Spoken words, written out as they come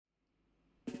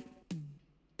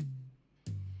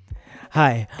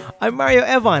Hi, I'm Mario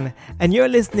Evan, and you're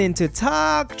listening to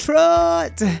Talk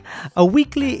Truth, a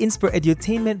weekly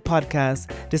edutainment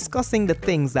podcast discussing the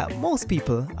things that most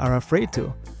people are afraid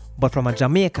to, but from a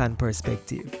Jamaican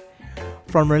perspective.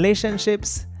 From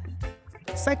relationships,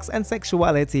 sex and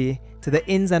sexuality, to the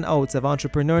ins and outs of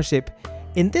entrepreneurship,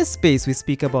 in this space we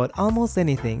speak about almost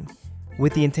anything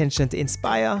with the intention to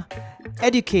inspire,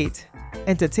 educate,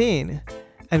 entertain,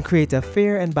 and create a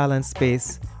fair and balanced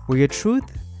space where your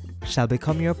truth shall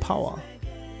become your power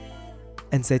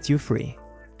and set you free.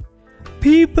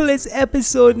 People, it's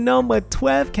episode number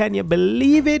 12. Can you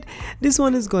believe it? This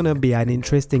one is going to be an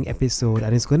interesting episode,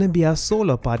 and it's going to be a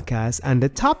solo podcast, and the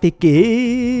topic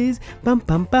is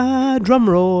drum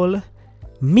roll,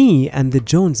 me and the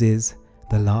Joneses,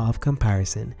 the law of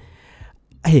comparison.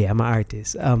 Hey, I'm an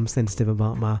artist. I'm sensitive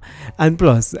about and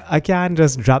plus, I can't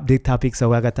just drop the topic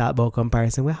so I got to talk about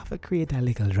comparison. We have to create a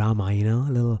little drama,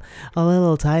 a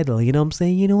little title, you know what I'm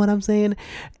saying? You know what I'm saying?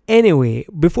 Anyway,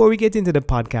 before we get into the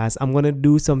podcast, I'm going to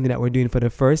do something that we're doing for the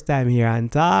first time here on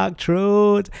Talk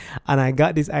Truth. And I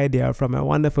got this idea from a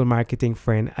wonderful marketing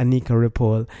friend, Anika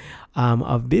Ripoll,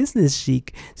 of Business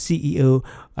Chic CEO.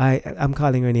 I'm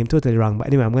calling her name totally wrong, but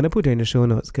anyway, I'm going to put her in the show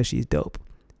notes because she's dope.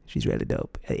 She's really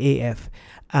dope. AF.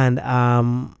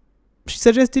 And she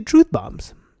suggested truth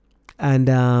bombs.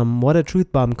 And what a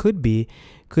truth bomb could be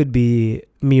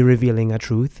me revealing a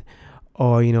truth.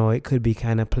 Or, it could be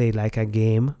kind of played like a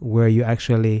game where you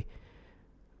actually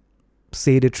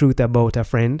say the truth about a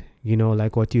friend.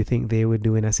 Like what you think they would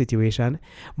do in a situation.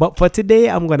 But for today,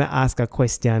 I'm going to ask a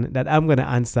question that I'm going to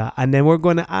answer. And then we're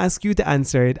going to ask you to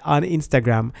answer it on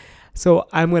Instagram. So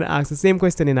I'm going to ask the same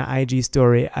question in an IG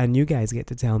story, and you guys get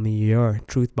to tell me your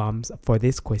truth bombs for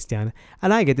this question,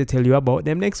 and I get to tell you about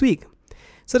them next week.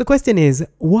 So the question is,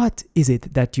 what is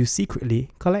it that you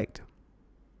secretly collect?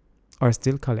 Or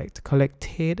still collect?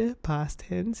 Collected, past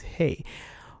tense? Hey.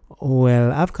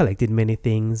 Well, I've collected many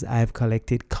things. I've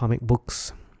collected comic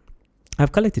books.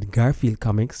 I've collected Garfield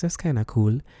comics. That's kind of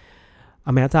cool.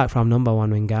 I talk from number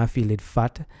one when Garfield is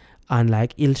fat and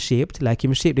like ill-shaped. Like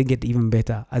him shape, they get even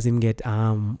better as him get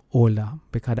older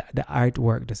because the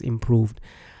artwork just improved.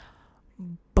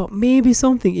 But maybe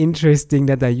something interesting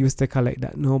that I used to collect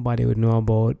that nobody would know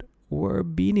about were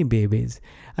Beanie Babies.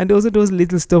 And those are those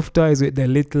little stuffed toys with the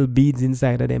little beads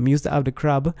inside of them. Used to have the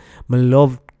crab. I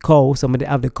love cow. Somebody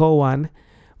have the cow one.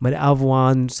 But I have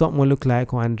one, something will look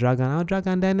like one dragon. Our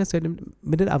dragon dinosaur.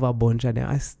 I did have a bunch of them.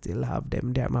 I still have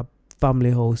them. They're at my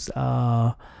family house.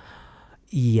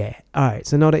 Yeah. All right.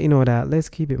 So now that you know that, let's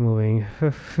keep it moving.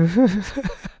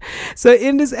 So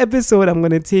in this episode, I'm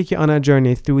going to take you on a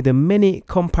journey through the many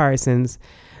comparisons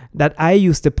that I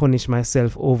used to punish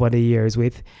myself over the years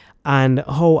with, and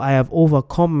how I have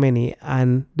overcome many,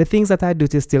 and the things that I do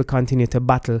to still continue to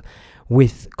battle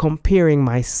with comparing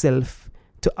myself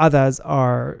to others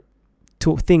or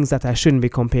to things that I shouldn't be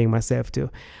comparing myself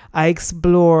to. I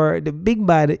explore the big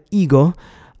bad ego,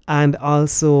 and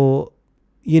also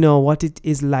what it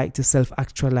is like to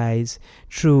self-actualize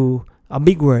through a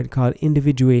big word called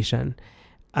individuation,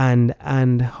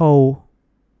 and how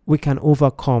we can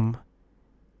overcome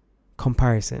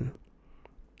comparison.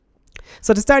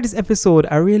 So to start this episode,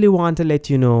 I really want to let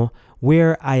you know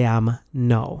where I am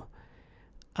now.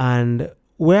 And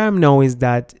where I'm now is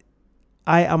that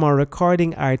I am a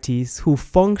recording artist who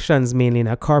functions mainly in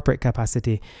a corporate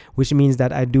capacity, which means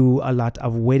that I do a lot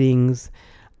of weddings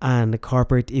and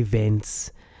corporate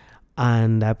events,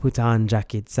 and I put on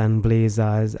jackets and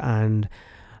blazers and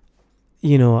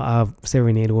I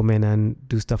serenade women and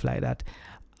do stuff like that.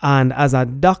 And as a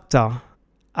doctor,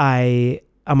 I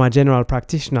am a general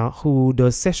practitioner who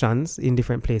does sessions in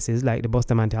different places like the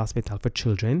Bustamante Hospital for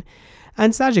Children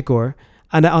and Sagicor,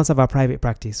 and I also have a private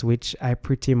practice, which I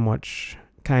pretty much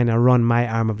kind of run my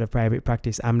arm of the private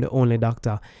practice. I'm the only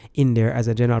doctor in there as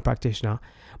a general practitioner.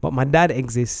 But my dad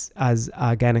exists as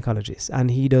a gynecologist,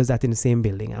 and he does that in the same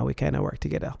building, and we kind of work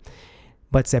together,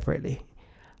 but separately.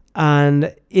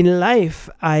 And in life,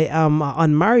 I am an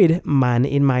unmarried man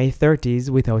in my 30s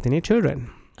without any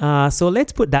children. So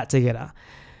let's put that together.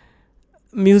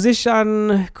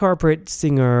 Musician, corporate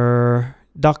singer,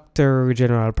 doctor,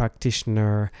 general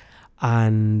practitioner,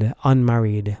 and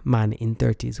unmarried man in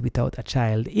 30s without a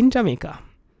child in Jamaica.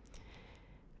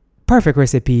 Perfect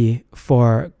recipe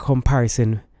for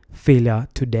comparison, failure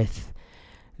to death,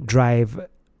 drive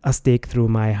a stake through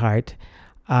my heart.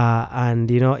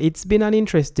 And it's been an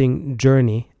interesting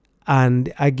journey,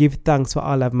 and I give thanks for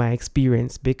all of my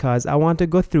experience because I want to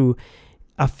go through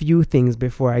a few things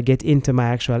before I get into my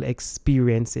actual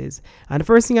experiences. And the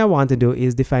first thing I want to do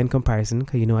is define comparison,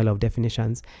 because you know I love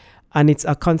definitions. And it's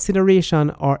a consideration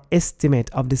or estimate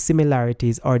of the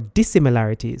similarities or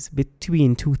dissimilarities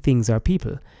between two things or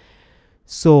people.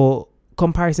 So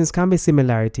comparisons can be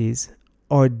similarities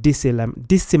or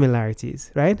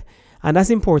dissimilarities, right? And that's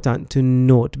important to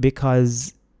note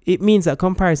because it means that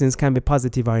comparisons can be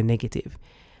positive or negative.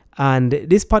 And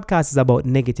this podcast is about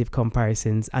negative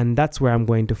comparisons, and that's where I'm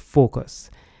going to focus.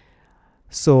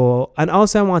 So, and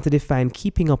also I want to define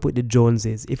keeping up with the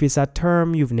Joneses. If it's a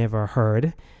term you've never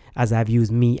heard, as I've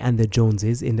used me and the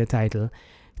Joneses in the title,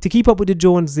 to keep up with the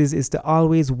Joneses is to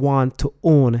always want to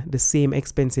own the same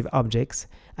expensive objects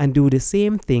and do the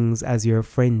same things as your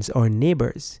friends or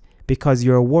neighbors because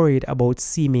you're worried about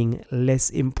seeming less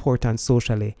important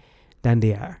socially than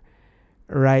they are.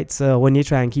 Right? So when you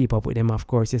try and keep up with them, of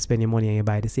course, you spend your money and you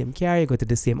buy the same car, you go to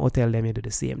the same hotel, then you do the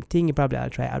same thing. You probably all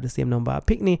try out the same number of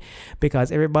picnic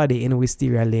because everybody in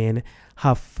Wisteria Lane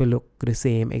have to look the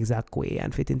same exact way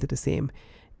and fit into the same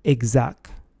exact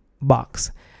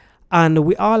box. And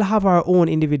we all have our own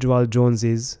individual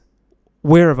Joneses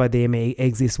wherever they may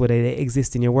exist, whether they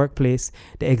exist in your workplace,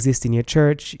 they exist in your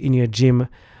church, in your gym,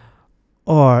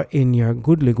 or in your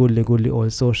goodly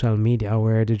old social media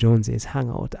where the Joneses hang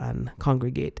out and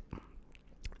congregate.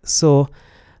 So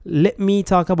let me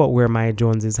talk about where my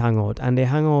Joneses hang out. And they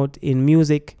hang out in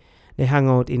music, they hang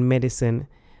out in medicine,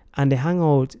 and they hang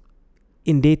out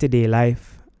in day-to-day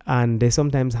life, and they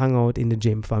sometimes hang out in the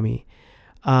gym for me.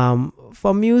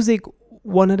 For music,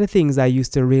 one of the things I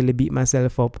used to really beat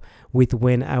myself up with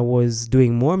when I was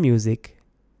doing more music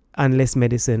and less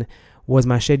medicine was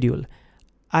my schedule.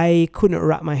 I couldn't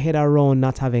wrap my head around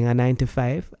not having a 9 to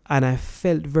 5, and I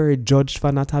felt very judged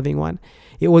for not having one.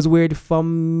 It was weird for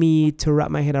me to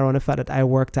wrap my head around the fact that I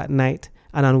worked at night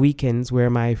and on weekends where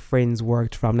my friends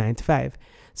worked from 9 to 5.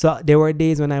 So there were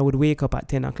days when I would wake up at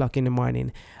 10 o'clock in the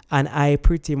morning and I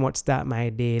pretty much start my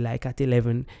day like at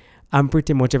 11. And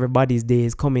pretty much everybody's day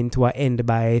is coming to an end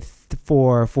by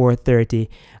 4:30,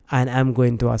 and I'm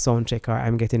going to a sound check or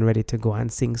I'm getting ready to go and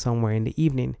sing somewhere in the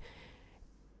evening.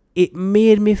 It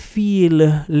made me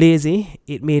feel lazy.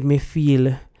 It made me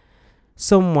feel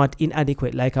somewhat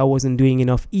inadequate, like I wasn't doing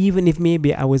enough, even if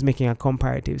maybe I was making a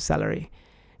comparative salary.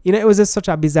 You know, it was just such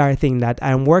a bizarre thing that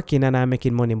I'm working and I'm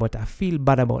making money, but I feel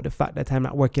bad about the fact that I'm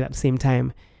not working at the same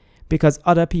time because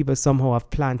other people somehow have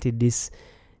planted this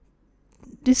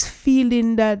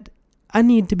feeling that I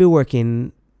need to be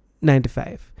working 9 to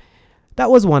 5. That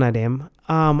was one of them.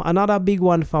 Another big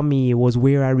one for me was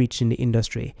where I reached in the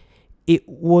industry. It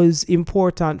was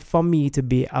important for me to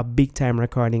be a big-time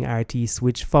recording artist,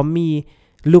 which for me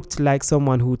looked like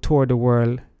someone who toured the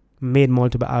world, made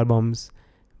multiple albums,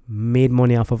 made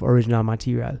money off of original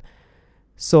material.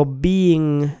 So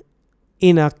being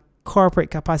in a corporate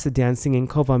capacity and singing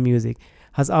cover music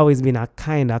has always been a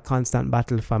kind of constant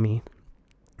battle for me.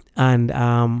 And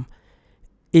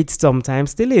it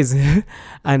sometimes still is.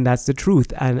 And that's the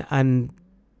truth. And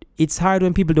it's hard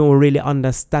when people don't really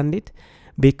understand it,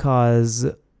 because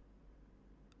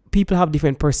people have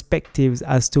different perspectives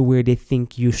as to where they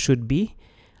think you should be,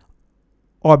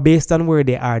 or based on where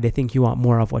they are, they think you want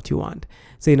more of what you want.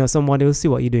 So, you know, somebody will see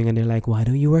what you're doing and they're like, why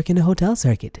don't you work in the hotel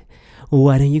circuit?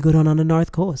 Why don't you go down on the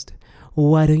North Coast?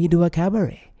 Why don't you do a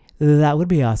cabaret? That would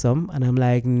be awesome. And I'm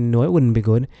like, no, it wouldn't be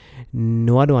good.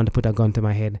 No, I don't want to put a gun to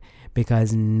my head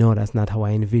because no, that's not how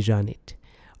I envision it.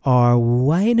 Or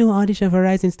why no audition for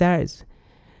Rising Stars?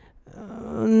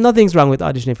 Nothing's wrong with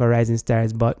auditioning for Rising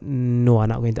Stars, but no, I'm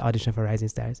not going to audition for Rising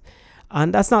Stars.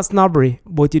 And that's not snobbery,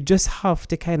 but you just have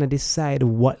to kind of decide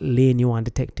what lane you want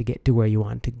to take to get to where you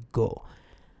want to go.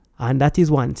 And that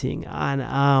is one thing.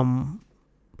 And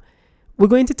we're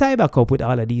going to tie back up with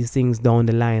all of these things down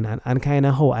the line and kind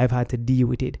of how I've had to deal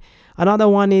with it. Another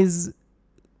one is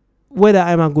whether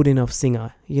I'm a good enough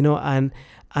singer, you know, and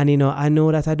you know, I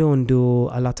know that I don't do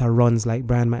a lot of runs like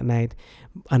Brian McKnight,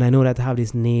 and I know that I have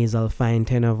this nasal, fine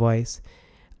tenor voice,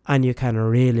 and you can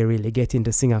really get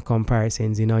into singer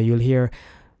comparisons. You know, you'll hear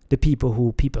the people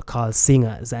who people call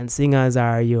singers, and singers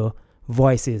are your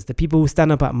voices, the people who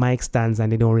stand up at mic stands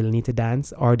and they don't really need to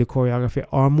dance or the choreography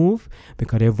or move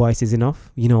because their voice is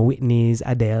enough. You know, Whitney's,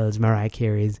 Adele's, Mariah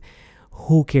Carey's,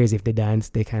 who cares if they dance?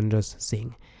 They can just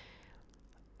sing.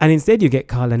 And instead you get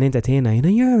called an entertainer. You know,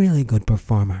 you're a really good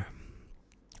performer.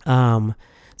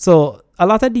 So a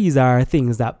lot of these are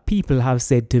things that people have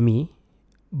said to me,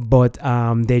 but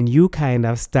then you kind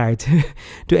of start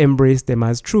to embrace them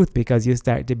as truth because you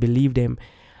start to believe them,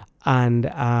 and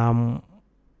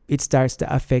it starts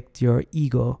to affect your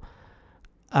ego.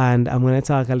 and I'm going to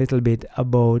talk a little bit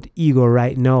about ego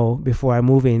right now before I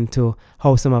move into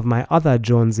how some of my other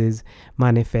Joneses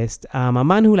manifest. A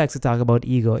man who likes to talk about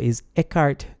ego is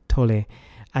Eckhart Tolle,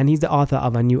 and he's the author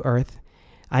of A New Earth,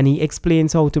 and he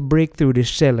explains how to break through the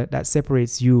shell that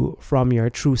separates you from your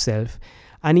true self.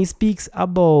 And he speaks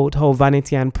about how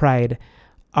vanity and pride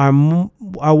are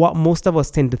what most of us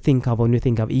tend to think of when we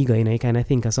think of ego. You kind of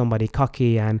think of somebody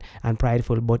cocky and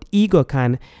prideful, but ego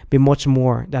can be much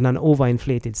more than an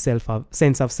overinflated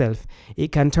sense of self.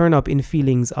 It can turn up in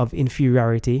feelings of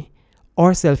inferiority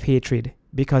or self-hatred,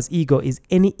 because ego is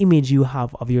any image you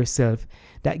have of yourself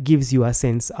that gives you a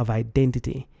sense of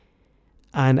identity.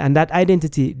 And that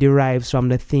identity derives from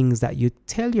the things that you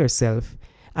tell yourself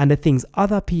and the things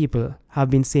other people have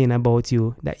been saying about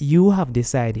you that you have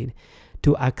decided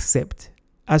to accept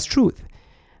as truth.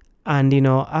 And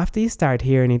after you start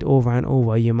hearing it over and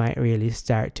over, you might really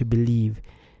start to believe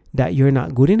that you're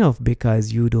not good enough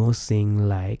because you don't sing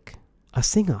like a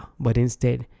singer, but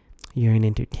instead you're an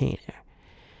entertainer,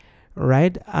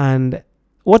 right? And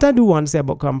what I do want to say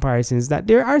about comparisons is that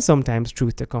there are sometimes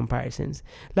truth to comparisons.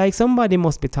 Like somebody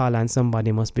must be taller and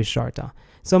somebody must be shorter.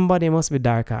 Somebody must be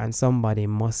darker and somebody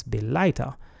must be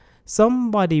lighter.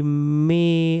 Somebody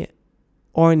may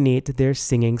ornate their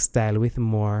singing style with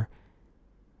more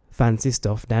fancy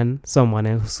stuff than someone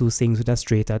else who sings with a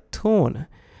straighter tone.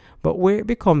 But where it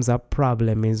becomes a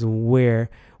problem is where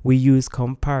we use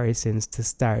comparisons to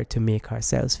start to make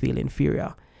ourselves feel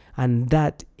inferior. And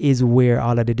that is where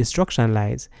all of the destruction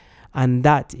lies. And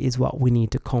that is what we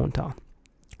need to counter.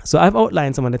 So I've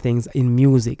outlined some of the things in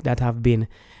music that have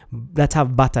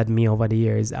battered me over the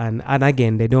years. And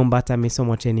again, they don't batter me so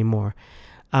much anymore.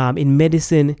 In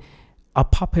medicine, a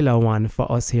popular one for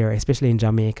us here, especially in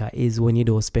Jamaica, is when you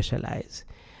don't specialize.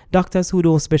 Doctors who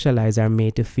don't specialize are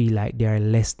made to feel like they are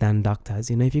less than doctors.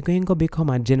 If you're going to become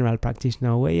a general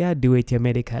practitioner, what you do with your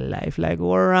medical life? Like,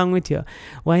 what's wrong with you?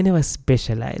 Why never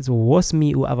specialize? What's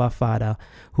me who have a father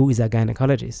who is a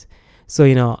gynecologist?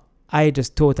 So, I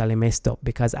just totally messed up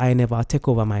because I never took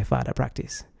over my father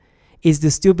practice. It's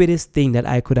the stupidest thing that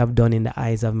I could have done in the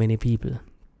eyes of many people.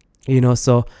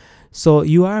 So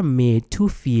you are made to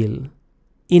feel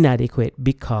inadequate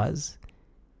because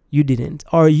you didn't,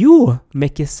 or you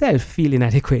make yourself feel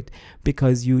inadequate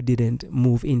because you didn't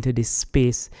move into this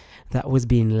space that was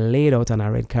being laid out on a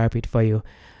red carpet for you,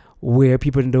 where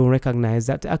people don't recognize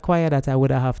that to acquire that I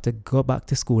would have to go back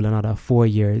to school another 4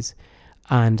 years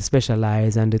and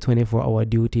specialize and do 24-hour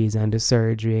duties and the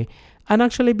surgery and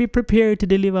actually be prepared to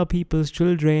deliver people's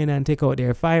children and take out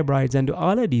their fibroids and do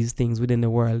all of these things within the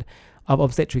world of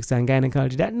obstetrics and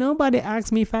gynecology that nobody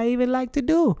asked me if I even like to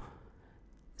do.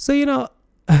 So,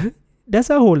 that's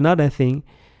a whole nother thing.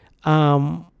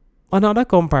 Another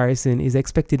comparison is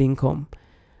expected income.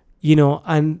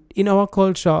 And in our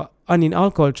culture and in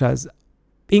all cultures,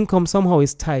 income somehow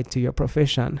is tied to your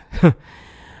profession.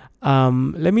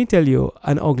 Let me tell you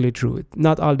an ugly truth.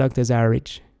 Not all doctors are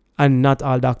rich, and not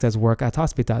all doctors work at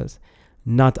hospitals.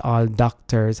 Not all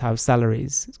doctors have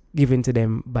salaries given to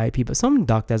them by people. Some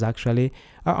doctors actually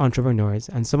are entrepreneurs,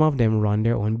 and some of them run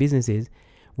their own businesses,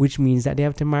 which means that they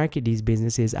have to market these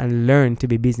businesses and learn to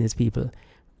be business people.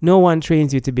 No one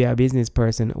trains you to be a business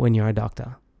person when you're a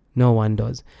doctor. No one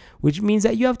does, which means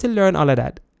that you have to learn all of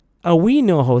that. And we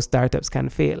know how startups can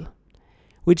fail,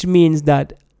 which means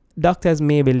that doctors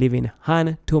may be living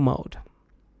hand to mouth.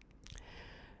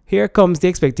 Here comes the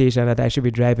expectation that I should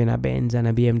be driving a Benz and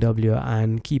a BMW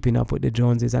and keeping up with the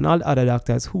Joneses and all the other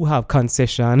doctors who have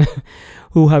concession,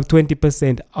 who have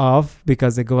 20% off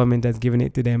because the government has given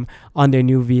it to them on their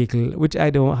new vehicle, which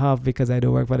I don't have because I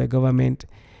don't work for the government.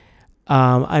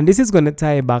 And this is going to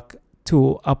tie back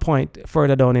to a point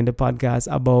further down in the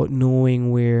podcast about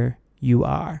knowing where you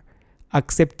are,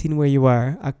 accepting where you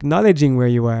are, acknowledging where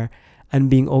you are, and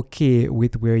being okay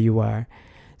with where you are.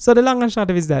 So the long and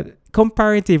short of it is that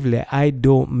comparatively, I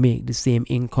don't make the same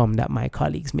income that my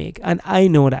colleagues make. And I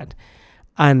know that.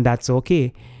 And that's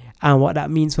okay. And what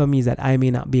that means for me is that I may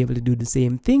not be able to do the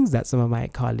same things that some of my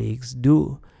colleagues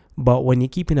do. But when you're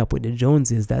keeping up with the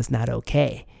Joneses, that's not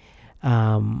okay.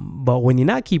 But when you're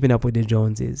not keeping up with the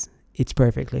Joneses, it's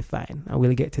perfectly fine. I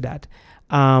will get to that.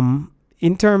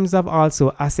 In terms of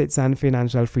also assets and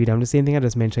financial freedom, the same thing I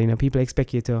just mentioned, people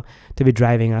expect you to be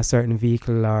driving a certain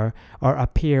vehicle or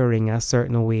appearing a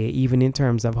certain way, even in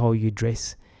terms of how you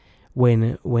dress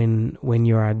when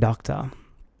you're a doctor.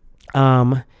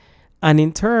 And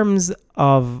in terms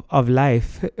of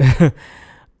life,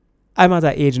 I'm at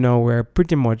an age now where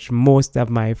pretty much most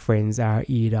of my friends are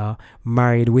either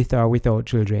married with or without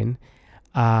children.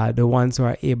 The ones who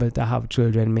are able to have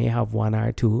children may have one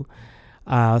or two.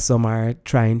 Some are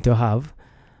trying to have.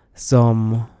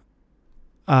 Some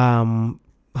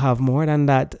have more than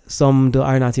that. Some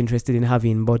are not interested in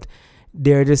having, but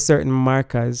there are just certain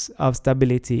markers of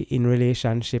stability in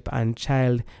relationship and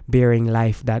childbearing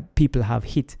life that people have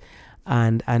hit,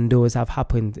 and those have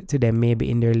happened to them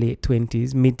maybe in their late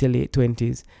 20s, mid to late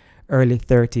 20s, early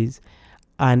 30s.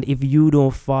 And if you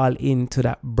don't fall into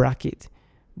that bracket,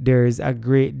 there's a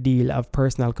great deal of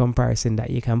personal comparison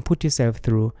that you can put yourself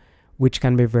through, which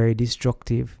can be very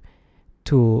destructive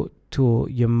to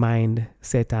your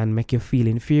mindset and make you feel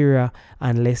inferior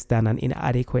and less than and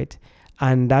inadequate.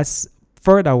 And that's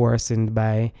further worsened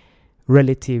by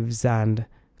relatives and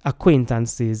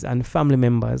acquaintances and family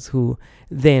members who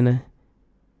then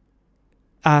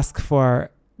ask for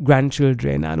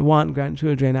grandchildren and want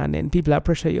grandchildren, and then people that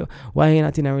pressure you, why are you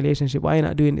not in a relationship, why are you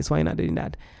not doing this, why are you not doing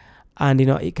that? And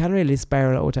it can really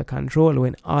spiral out of control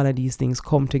when all of these things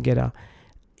come together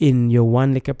in your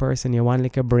one little person, your one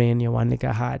little brain, your one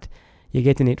little heart. You're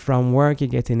getting it from work, you're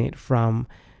getting it from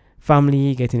family,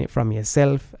 you're getting it from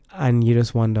yourself, and you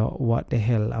just wonder, what the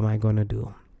hell am I going to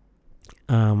do?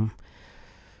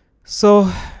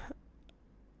 So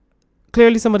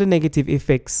clearly some of the negative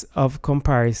effects of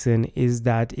comparison is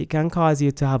that it can cause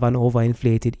you to have an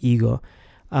overinflated ego.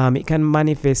 It can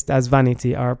manifest as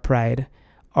vanity or pride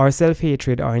or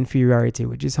self-hatred or inferiority,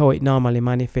 which is how it normally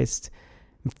manifested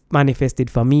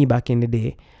for me back in the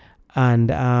day.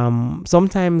 And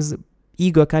sometimes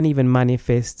ego can even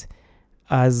manifest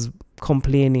as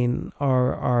complaining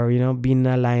or being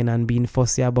aligned and being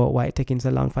fussy about why it's taking so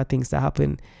long for things to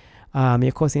happen.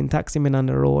 You're causing taximen on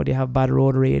the road, you have bad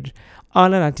road rage. All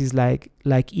of that is like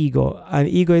ego. And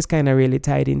ego is kind of really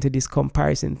tied into this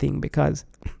comparison thing, because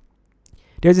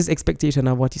there's this expectation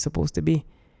of what you're supposed to be.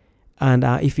 And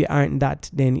if you aren't that,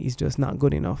 then it's just not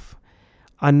good enough.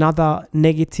 Another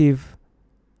negative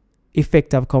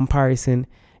effect of comparison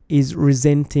is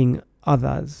resenting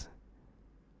others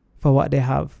for what they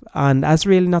have. And that's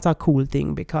really not a cool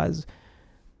thing, because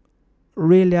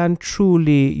really and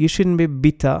truly, you shouldn't be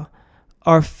bitter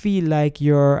or feel like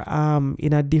you're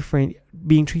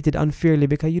being treated unfairly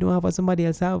because you don't have what somebody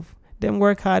else have. Them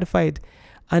work hard for it,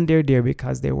 and they're there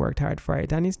because they worked hard for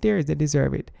it, and it's theirs, they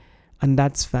deserve it, and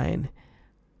that's fine.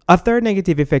 A third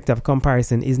negative effect of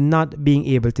comparison is not being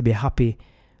able to be happy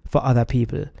for other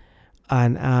people.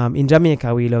 And in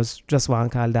Jamaica, we just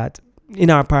want to call that, in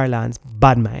our parlance,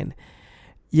 bad mind.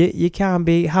 You can't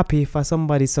be happy for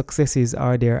somebody's successes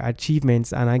or their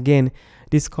achievements. And again,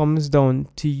 this comes down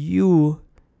to you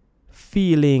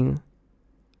feeling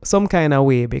some kind of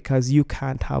way because you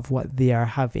can't have what they are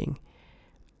having.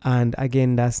 And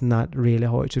again, that's not really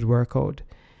how it should work out.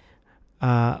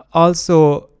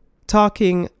 Also,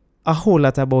 talking a whole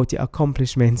lot about your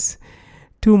accomplishments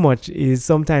too much is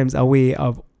sometimes a way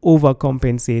of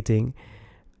overcompensating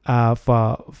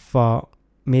for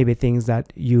maybe things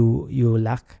that you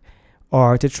lack,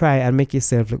 or to try and make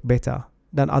yourself look better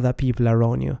than other people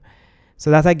around you. So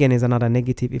that again is another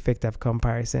negative effect of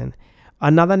comparison.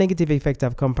 Another negative effect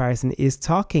of comparison is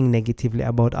talking negatively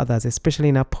about others, especially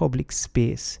in a public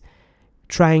space,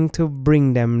 trying to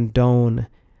bring them down.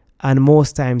 And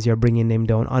most times you're bringing them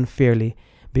down unfairly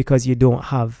because you don't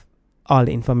have all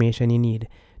the information you need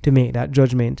to make that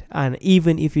judgment. And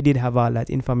even if you did have all that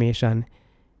information,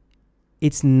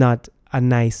 it's not a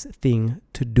nice thing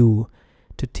to do,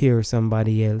 to tear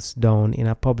somebody else down in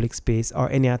a public space or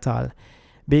any at all.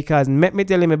 Because let me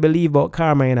tell you, I believe about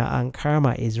karma, and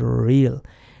karma is real.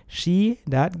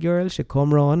 That girl, she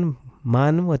come round,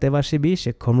 man, whatever she be,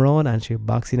 she come round and she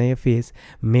box in your face.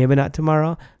 Maybe not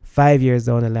tomorrow, 5 years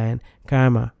down the line,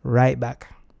 karma right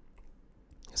back.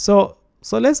 So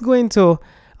let's go into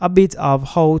a bit of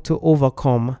how to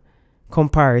overcome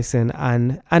comparison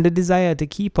and the desire to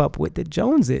keep up with the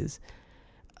Joneses.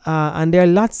 And there are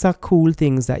lots of cool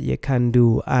things that you can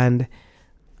do. And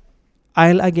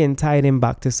I'll again tie them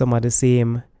back to some of the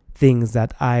same things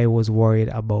that I was worried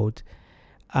about.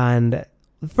 And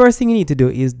the first thing you need to do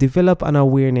is develop an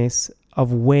awareness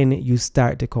of when you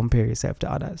start to compare yourself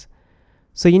to others.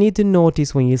 So you need to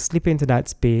notice when you slip into that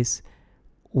space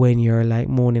when you're like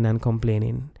moaning and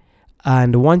complaining.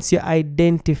 And once you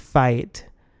identify it,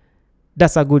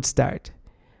 that's a good start.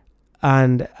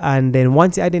 And then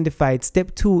once you identify it,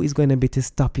 step 2 is going to be to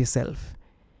stop yourself.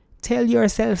 Tell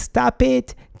yourself, stop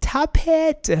it,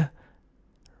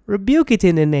 rebuke it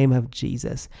in the name of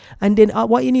Jesus. And then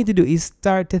what you need to do is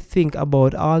start to think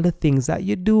about all the things that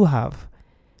you do have,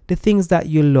 the things that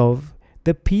you love,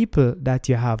 the people that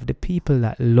you have, the people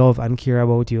that love and care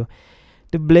about you,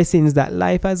 the blessings that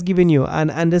life has given you,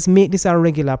 and just make this a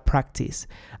regular practice,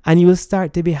 and you will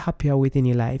start to be happier within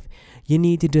your life. You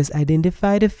need to just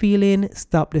identify the feeling,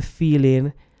 stop the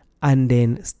feeling, and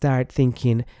then start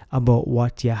thinking about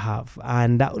what you have.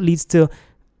 And that leads to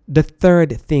the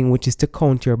third thing, which is to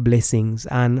count your blessings.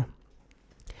 And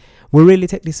we really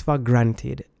take this for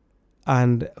granted.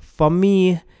 And for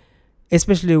me,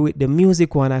 especially with the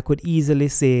music one, I could easily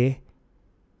say,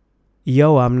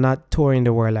 yo, I'm not touring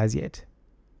the world as yet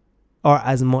or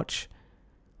as much,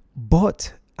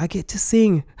 but I get to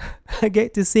sing. I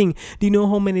get to sing. Do you know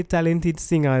how many talented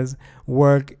singers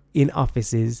work in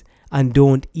offices and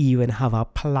don't even have a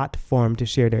platform to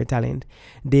share their talent?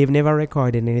 They've never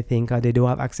recorded anything because they don't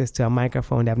have access to a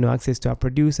microphone. They have no access to a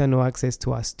producer, no access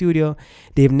to a studio.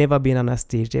 They've never been on a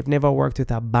stage. They've never worked with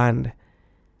a band.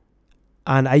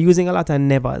 And I'm using a lot of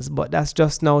nevers, but that's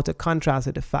just now to contrast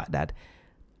with the fact that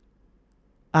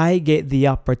I get the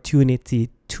opportunity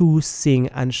to sing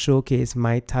and showcase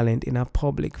my talent in a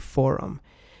public forum.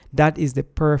 That is the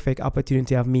perfect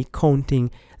opportunity of me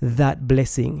counting that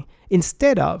blessing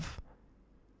instead of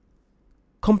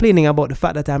complaining about the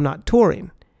fact that I'm not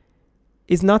touring.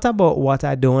 It's not about what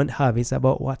I don't have, it's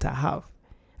about what I have.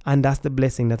 And that's the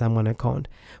blessing that I'm going to count.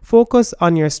 Focus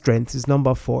on your strengths is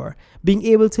number 4. Being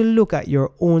able to look at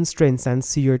your own strengths and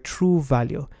see your true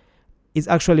value is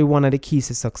actually one of the keys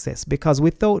to success, because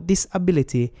without this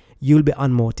ability, you'll be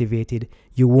unmotivated.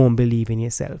 You won't believe in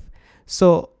yourself.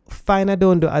 So fine, I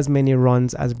don't do as many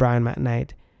runs as Brian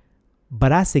McKnight,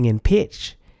 but I sing in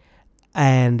pitch.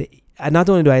 And not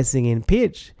only do I sing in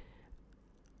pitch,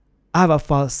 I have a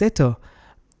falsetto,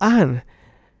 and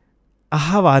I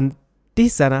have a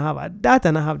this, and I have a that,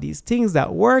 and I have these things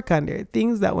that work, and there are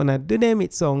things that when I do them,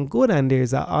 it sounds good, and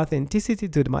there's an authenticity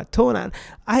to my tone, and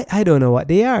I don't know what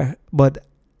they are, but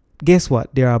guess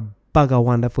what? There are a bag of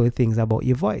wonderful things about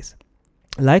your voice.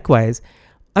 Likewise,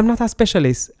 I'm not a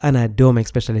specialist, and I don't make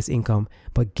specialist income,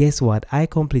 but guess what? I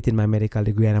completed my medical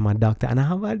degree, and I'm a doctor, and I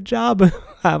have a job.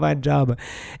 I have a job.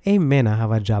 Amen, I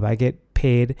have a job. I get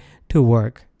paid to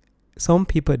work. Some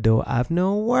people don't have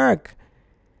no work.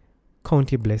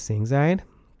 Count your blessings, right?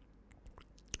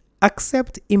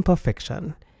 Accept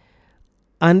imperfection.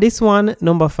 And this one,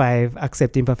 number 5,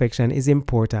 accept imperfection, is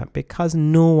important because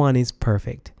no one is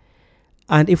perfect.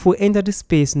 And if we enter the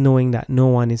space knowing that no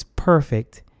one is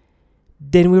perfect,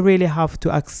 then we really have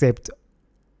to accept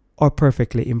our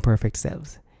perfectly imperfect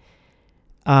selves.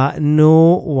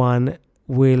 No one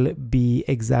will be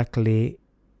exactly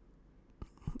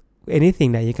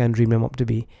anything that you can dream them up to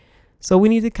be. So we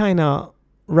need to kind of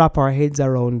wrap our heads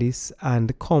around this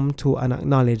and come to an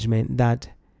acknowledgement that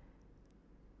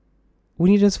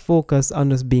we need to just focus on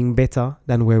just being better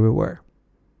than where we were,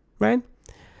 right?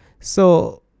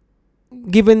 So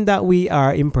given that we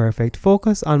are imperfect,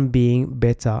 focus on being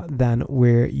better than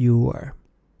where you were.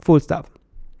 Full stop.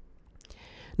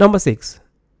 Number 6,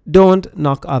 don't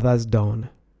knock others down.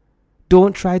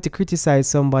 Don't try to criticize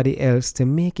somebody else to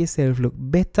make yourself look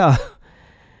better,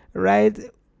 right?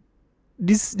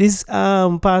 This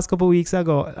past couple weeks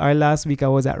ago, or last week, I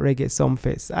was at Reggae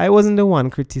Sumfest. I wasn't the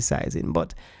one criticizing,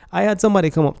 but I had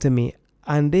somebody come up to me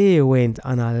and they went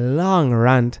on a long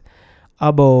rant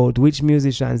about which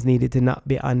musicians needed to not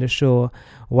be on the show,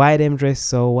 why them dress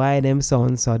so, why them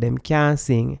sound so, them can't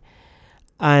sing.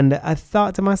 And I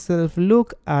thought to myself,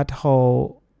 look at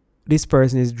how this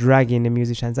person is dragging the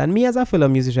musicians. And me as a fellow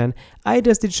musician, I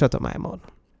just did shut up my mouth.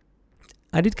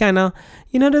 I did kind of,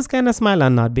 just kind of smile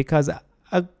and nod, because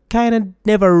I kind of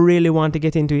never really want to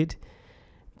get into it,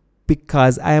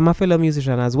 because I am a fellow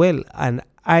musician as well, and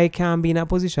I can be in a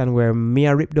position where me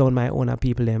I rip down my own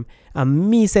people them, and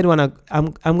me said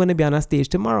I'm going to be on a stage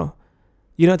tomorrow.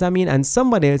 You know what I mean? And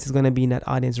somebody else is going to be in that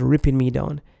audience ripping me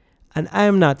down, and I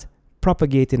am not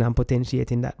propagating and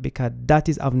potentiating that, because that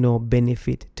is of no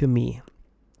benefit to me.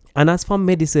 And as for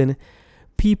medicine,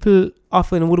 people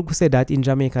often would say that in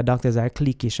Jamaica, doctors are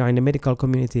cliquish, or in the medical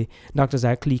community, doctors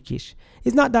are cliquish.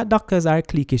 It's not that doctors are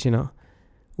cliquish,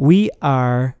 We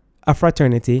are a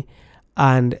fraternity,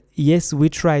 and yes, we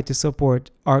try to support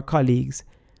our colleagues.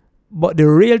 But the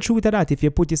real truth of that, if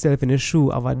you put yourself in the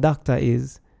shoe of a doctor,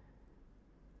 is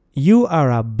you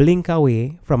are a blink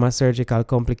away from a surgical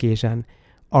complication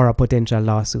or a potential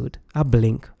lawsuit. A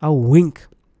blink, a wink,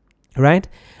 right?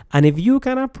 And if you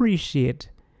can appreciate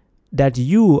that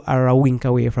you are a wink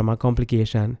away from a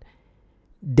complication,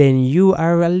 then you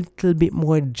are a little bit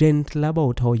more gentle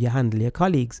about how you handle your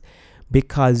colleagues,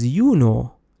 because you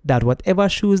know that whatever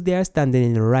shoes they are standing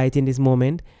in right in this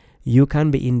moment, you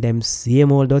can be in them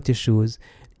same old dirty shoes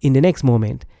in the next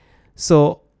moment.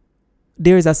 So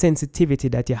there is a sensitivity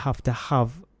that you have to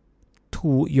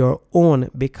your own,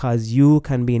 because you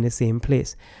can be in the same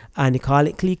place. And you call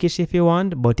it cliquish if you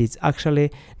want, but it's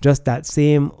actually just that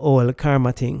same old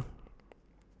karma thing.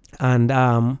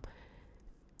 And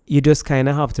you just kind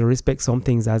of have to respect some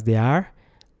things as they are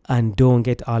and don't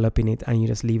get all up in it, and you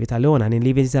just leave it alone. And in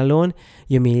leaving it alone,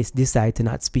 you may decide to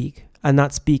not speak. And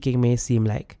not speaking may seem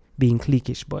like being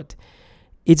cliquish, but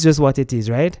it's just what it is,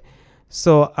 right?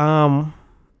 So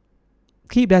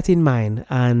keep that in mind,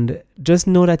 and just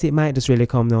know that it might just really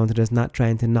come down to just not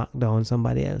trying to knock down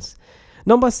somebody else.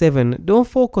 Number 7, don't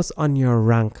focus on your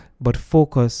rank, but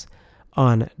focus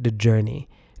on the journey.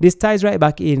 This ties right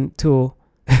back into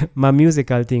my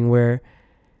musical thing where,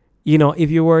 you know, if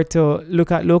you were to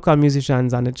look at local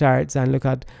musicians on the charts and look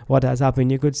at what has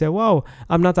happened, you could say, wow,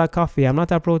 I'm not a Coffee, I'm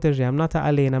not a Protege, I'm not a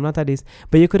Alaine, I'm not a this.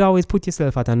 But you could always put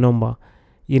yourself at a number,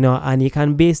 you know, and you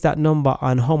can base that number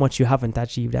on how much you haven't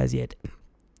achieved as yet.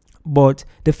 But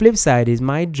the flip side is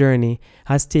my journey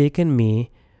has taken me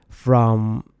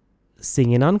from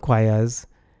singing on choirs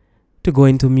to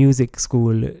going to music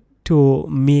school, to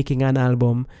making an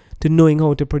album, to knowing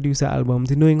how to produce an album,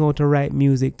 to knowing how to write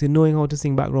music, to knowing how to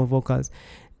sing background vocals,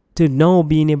 to now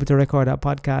being able to record a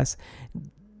podcast.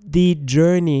 The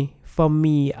journey for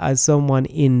me as someone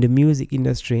in the music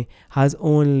industry has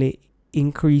only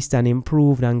increased and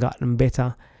improved and gotten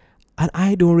better. And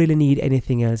I don't really need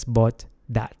anything else but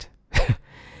that.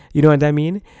 You know what I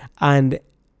mean? And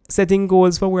setting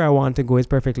goals for where I want to go is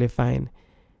perfectly fine.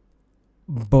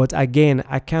 But again,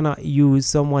 I cannot use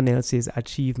someone else's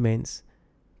achievements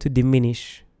to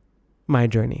diminish my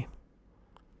journey.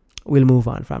 We'll move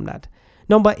on from that.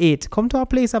 Number 8, come to a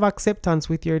place of acceptance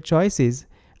with your choices,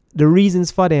 the reasons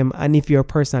for them, and if you're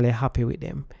personally happy with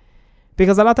them.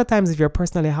 Because a lot of times if you're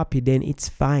personally happy, then it's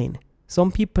fine.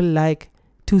 Some people like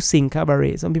to sing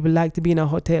cabaret. Some people like to be in a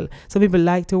hotel. Some people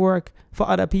like to work for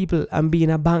other people and be in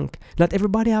a bank. Not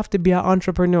everybody have to be an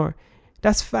entrepreneur.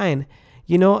 That's fine.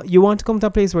 You know, you want to come to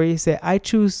a place where you say, I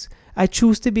choose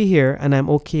to be here and I'm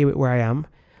okay with where I am.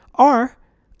 Or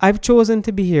I've chosen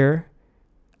to be here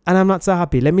and I'm not so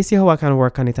happy. Let me see how I can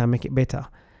work on it and make it better.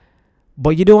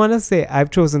 But you don't want to say,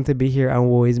 I've chosen to be here and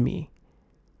woe is me.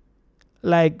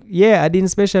 Like, yeah, I didn't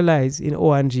specialize in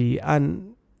O&G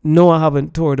and no, I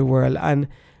haven't toured the world. And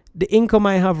the income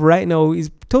I have right now is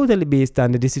totally based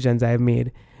on the decisions I've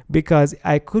made. Because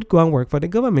I could go and work for the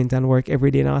government and work every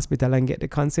day in a hospital and get the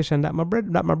concession that my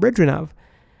brethren have.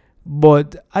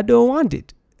 But I don't want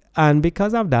it. And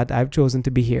because of that, I've chosen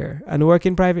to be here and work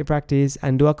in private practice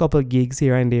and do a couple gigs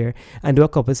here and there and do a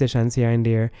couple sessions here and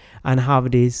there and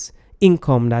have this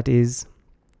income that is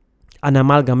an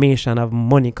amalgamation of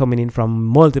money coming in from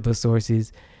multiple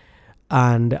sources.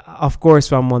 And of course,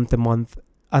 from month to month,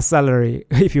 a salary,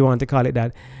 if you want to call it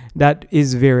that, that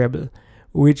is variable,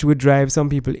 which would drive some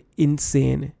people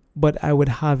insane. But I would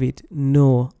have it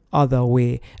no other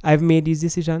way. I've made these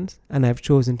decisions and I've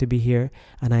chosen to be here,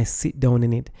 and I sit down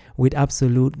in it with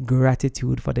absolute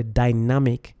gratitude for the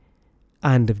dynamic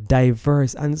and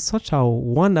diverse and such a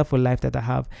wonderful life that I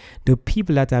have, the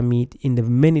people that I meet in the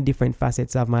many different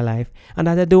facets of my life, and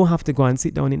that I don't have to go and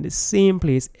sit down in the same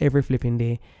place every flipping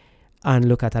day and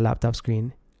look at a laptop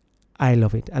screen. I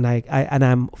love it, and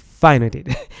I'm fine with it,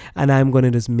 and I'm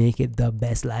gonna just make it the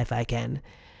best life I can.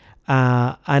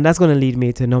 And that's gonna lead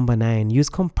me to number 9. Use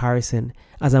comparison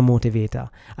as a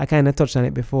motivator. I kind of touched on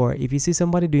it before. If you see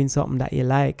somebody doing something that you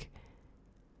like,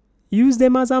 use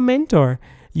them as a mentor.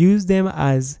 Use them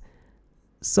as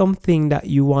something that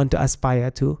you want to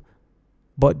aspire to,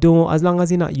 but don't, as long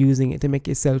as you're not using it to make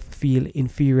yourself feel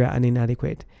inferior and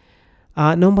inadequate.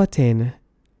 Number 10.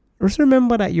 Just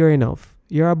remember that you're enough.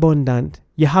 You're abundant.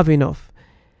 You have enough.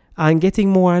 And getting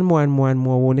more and more and more and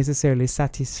more won't necessarily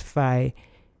satisfy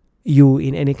you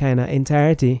in any kind of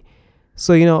entirety.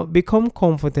 So, you know, become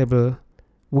comfortable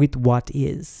with what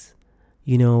is,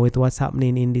 you know, with what's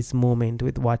happening in this moment,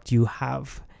 with what you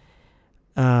have.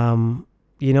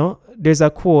 You know, there's a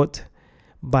quote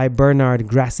by Bernard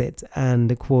Grasset,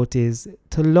 and the quote is,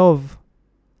 to love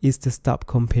is to stop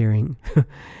comparing.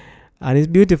 And it's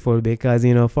beautiful because,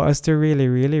 you know, for us to really,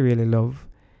 really, really love,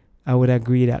 I would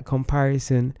agree that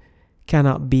comparison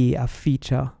cannot be a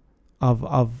feature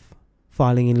of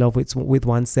falling in love with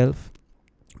oneself,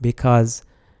 because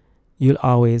you'll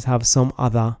always have some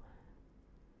other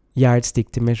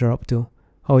yardstick to measure up to.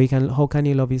 How can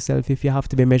you love yourself if you have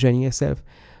to be measuring yourself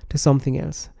to something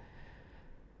else?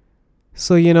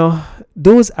 So, you know,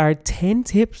 those are 10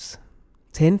 tips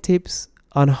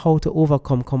on how to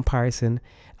overcome comparison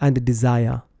and the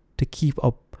desire to keep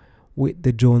up with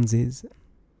the Joneses.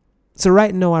 So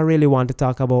right now, I really want to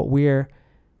talk about where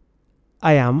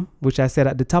I am, which I said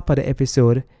at the top of the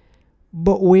episode,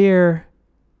 but where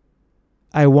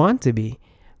I want to be.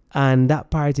 And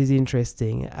that part is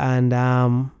interesting.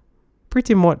 And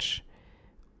pretty much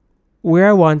where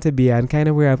I want to be and kind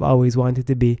of where I've always wanted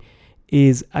to be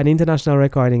is an international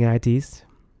recording artist,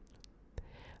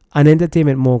 an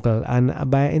entertainment mogul,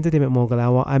 and by entertainment mogul,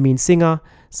 I mean singer,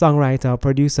 songwriter,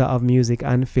 producer of music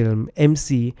and film,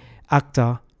 MC,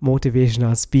 actor,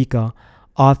 motivational speaker,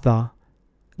 author,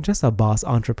 just a boss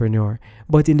entrepreneur,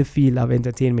 but in the field of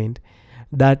entertainment.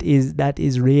 That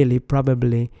is really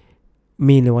probably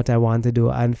mainly what I want to do.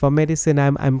 And for medicine,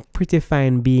 I'm pretty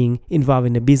fine being involved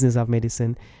in the business of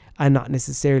medicine and not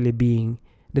necessarily being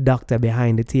the doctor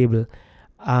behind the table.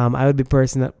 I would be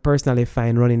personally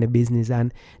fine running the business,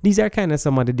 and these are kind of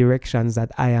some of the directions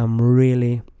that I am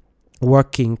really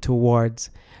working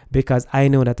towards, because I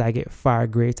know that I get far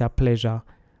greater pleasure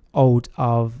out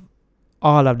of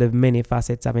all of the many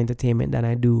facets of entertainment than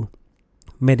I do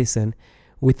medicine,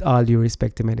 with all due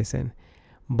respect to medicine.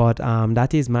 But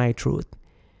that is my truth,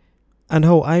 and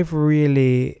how I've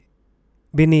really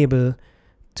been able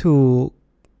to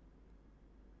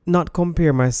not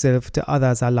compare myself to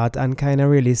others a lot and kind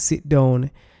of really sit down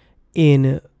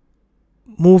in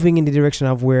moving in the direction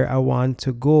of where I want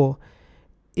to go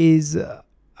is a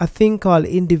thing called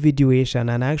individuation.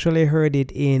 And I actually heard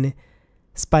it in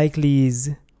Spike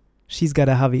Lee's She's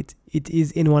Gotta Have It. It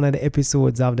is in one of the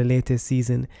episodes of the latest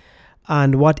season.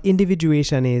 And what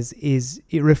individuation is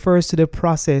it refers to the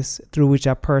process through which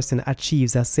a person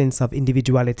achieves a sense of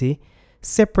individuality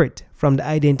separate from the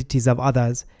identities of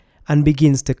others and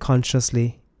begins to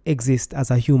consciously exist as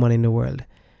a human in the world.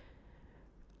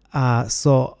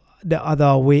 So the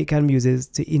other way it can be used is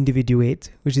to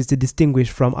individuate, which is to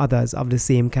distinguish from others of the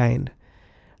same kind.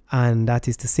 And that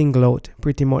is to single out,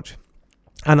 pretty much.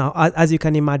 And as you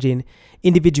can imagine,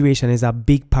 individuation is a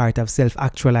big part of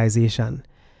self-actualization.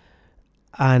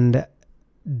 And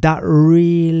that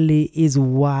really is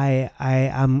why I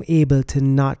am able to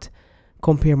not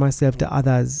compare myself to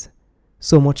others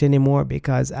so much anymore,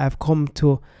 because I've come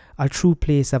to a true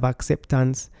place of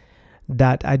acceptance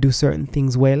that I do certain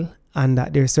things well, and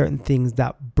that there are certain things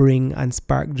that bring and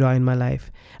spark joy in my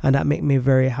life and that make me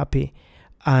very happy.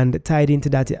 And tied into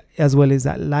that as well is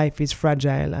that life is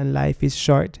fragile and life is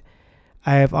short.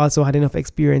 I have also had enough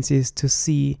experiences to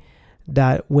see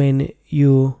that when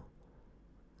you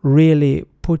really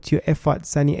put your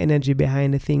efforts and your energy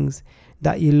behind the things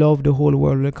that you love, the whole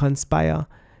world will conspire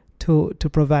to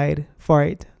provide for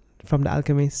it, from The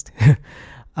Alchemist.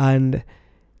 And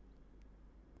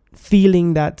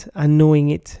feeling that and knowing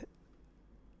it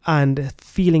and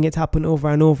feeling it happen over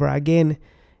and over again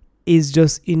is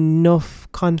just enough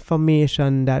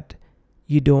confirmation that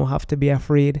you don't have to be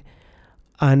afraid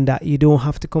and that you don't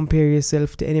have to compare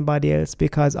yourself to anybody else,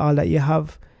 because all that you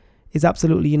have is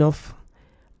absolutely enough.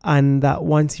 And that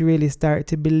once you really start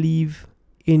to believe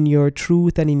in your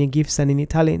truth and in your gifts and in your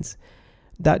talents,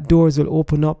 that doors will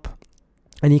open up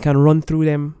and you can run through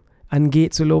them, and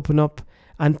gates will open up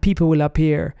and people will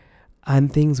appear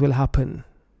and things will happen,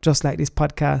 just like this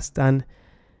podcast. And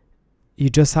you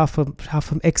just have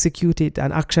to execute it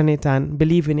and action it and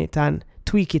believe in it and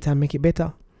tweak it and make it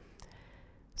better.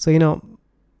 So,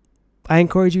 I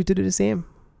encourage you to do the same.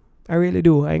 I really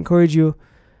do. I encourage you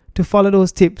to follow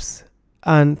those tips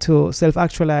and to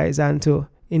self-actualize and to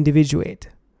individuate.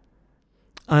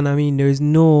 And I mean, there's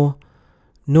no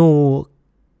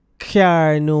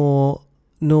car,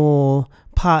 no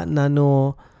partner,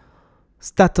 no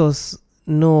status,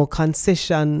 no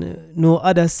concession, no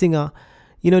other singer.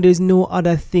 There's no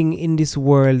other thing in this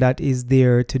world that is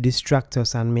there to distract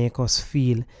us and make us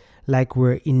feel like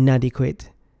we're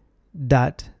inadequate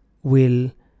that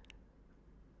will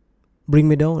bring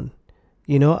me down,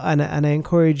 and I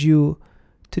encourage you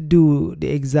to do the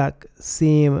exact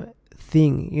same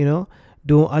thing.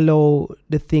 Don't allow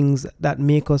the things that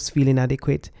make us feel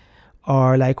inadequate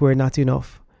or like we're not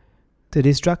enough to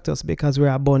distract us, because we're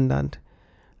abundant.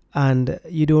 And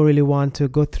you don't really want to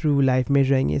go through life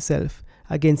measuring yourself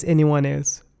against anyone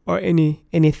else or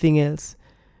anything else.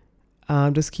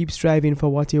 Just keep striving for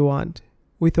what you want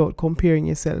without comparing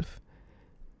yourself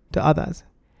to others.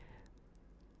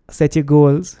 Set your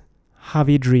goals, have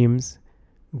your dreams,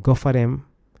 go for them.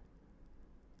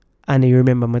 And you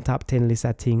remember my top 10 list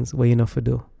of things what you know to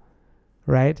do.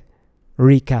 Right?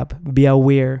 Recap. Be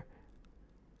aware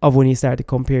of when you start to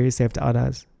compare yourself to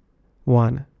others.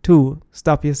 1. 2.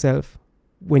 Stop yourself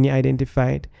when you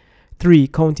identify it. 3.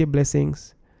 Count your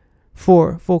blessings.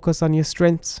 4. Focus on your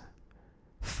strengths.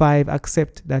 5.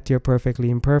 Accept that you're perfectly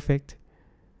imperfect.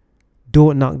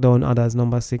 Don't knock down others.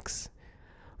 Number 6.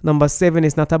 Number 7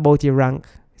 is not about your rank.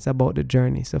 It's about the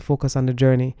journey. So focus on the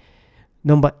journey.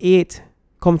 Number 8.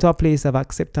 Come to a place of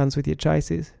acceptance with your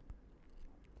choices.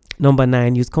 Number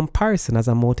 9. Use comparison as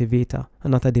a motivator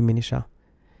and not a diminisher.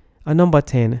 And number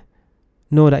 10.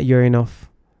 Know that you're enough.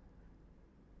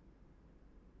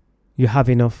 you have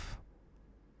enough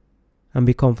and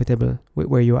be comfortable with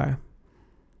where you are.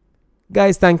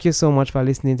 Guys, thank you so much for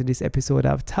listening to this episode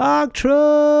of Talk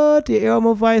Truth. You hear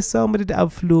my voice, somebody that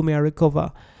have flu, may I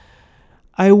recover.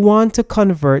 I want to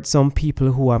convert some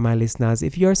people who are my listeners.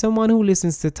 If you're someone who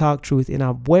listens to Talk Truth in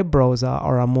a web browser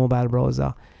or a mobile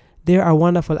browser, there are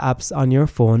wonderful apps on your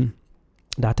phone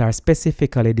that are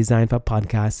specifically designed for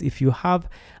podcasts. If you have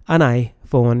an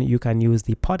iPhone, you can use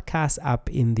the podcast app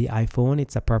in the iPhone.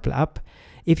 It's a purple app.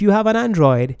 If you have an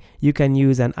Android, you can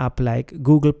use an app like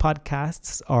Google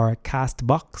Podcasts or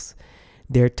Castbox.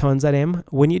 There are tons of them.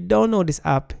 When you download this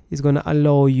app, it's going to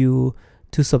allow you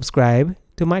to subscribe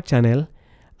to my channel,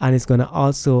 and it's going to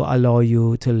also allow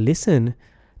you to listen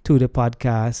to the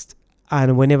podcast.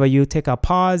 And whenever you take a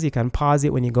pause, you can pause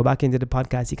it. When you go back into the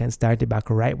podcast, you can start it back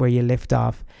right where you left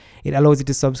off. It allows you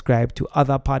to subscribe to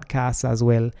other podcasts as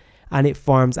well. And it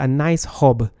forms a nice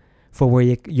hub for where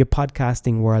your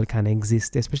podcasting world can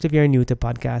exist, especially if you're new to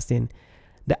podcasting.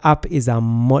 The app is a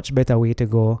much better way to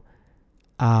go.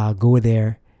 Go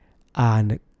there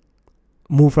and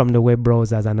move from the web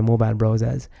browsers and the mobile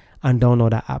browsers and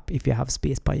download the app if you have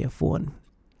space on your phone.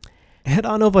 Head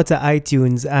on over to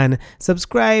iTunes and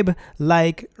subscribe,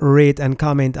 like, rate, and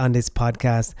comment on this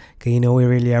podcast, because we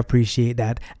really appreciate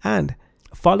that. And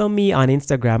follow me on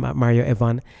Instagram at Mario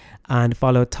Evan, and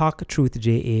follow Talk Truth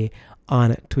JA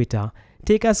on Twitter.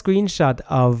 Take a screenshot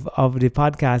of the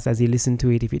podcast as you listen to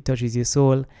it if it touches your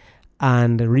soul,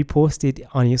 and repost it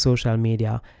on your social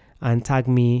media and tag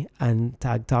me and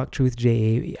tag Talk Truth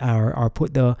JA, or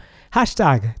put the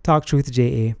hashtag Talk Truth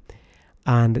JA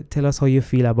and tell us how you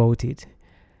feel about it.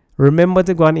 Remember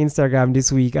to go on Instagram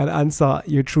this week and answer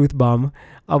your truth bomb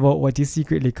about what you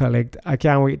secretly collect. I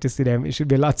can't wait to see them. It should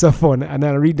be lots of fun, and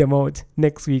I'll read them out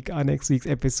next week on next week's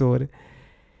episode.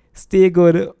 Stay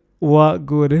good, work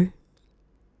good,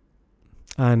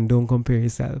 and don't compare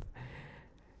yourself.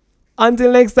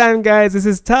 Until next time, guys, this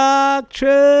is Talk Truth,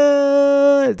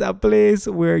 a place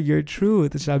where your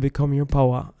truth shall become your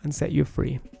power and set you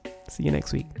free. See you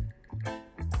next week.